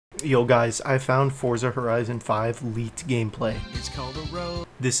Yo guys, I found Forza Horizon 5 leaked gameplay. It's called a road.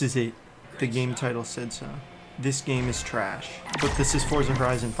 This is it. The game title said so. This game is trash. But this is Forza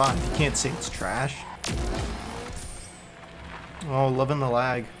Horizon 5. You can't say it's trash. Oh, loving the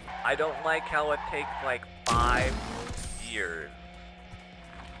lag. I don't like how it takes like 5 years.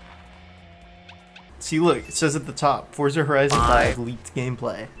 See, look, it says at the top, Forza Horizon 5 leaked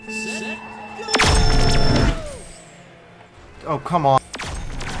gameplay. Oh, come on.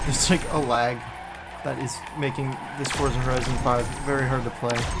 There's like a lag that is making this Forza Horizon 5 very hard to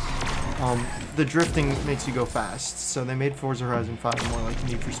play. The drifting makes you go fast, so they made Forza Horizon 5 more like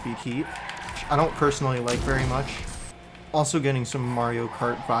Need for Speed Heat, which I don't personally like very much. Also getting some Mario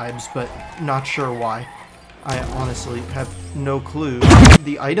Kart vibes, but not sure why. I honestly have no clue.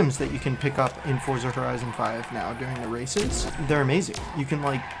 The items that you can pick up in Forza Horizon 5 now during the races, they're amazing. You can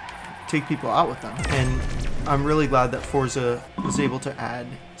like take people out with them, and I'm really glad that Forza was able to add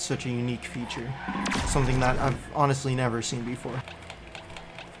such a unique feature. Something that I've honestly never seen before.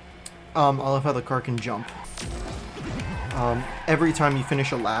 I love how the car can jump. Every time you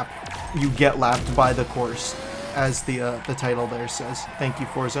finish a lap, you get lapped by the course, as the title there says. Thank you,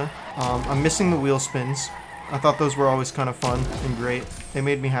 Forza. I'm missing the wheel spins. I thought those were always kind of fun and great. They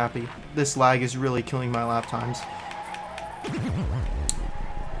made me happy. This lag is really killing my lap times.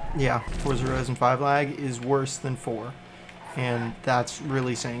 Yeah, Forza Horizon 5 lag is worse than 4. And that's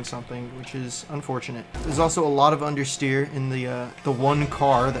really saying something, which is unfortunate. There's also a lot of understeer in the one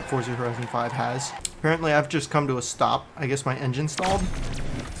car that Forza Horizon 5 has. Apparently I've just come to a stop. I guess my engine stalled.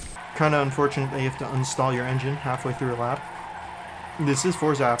 Kind of unfortunate that you have to uninstall your engine halfway through a lap. This is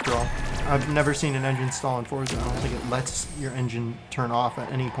Forza after all. I've never seen an engine stall in Forza. I don't think it lets your engine turn off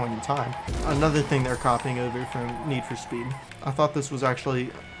at any point in time. Another thing they're copying over from Need for Speed. I thought this was actually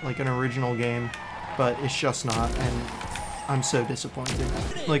like an original game, but it's just not, and I'm so disappointed.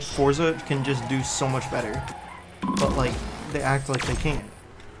 Like, Forza can just do so much better, but like, they act like they can't,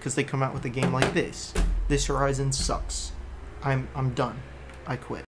 because they come out with a game like this. This Horizon sucks. I'm done. I quit.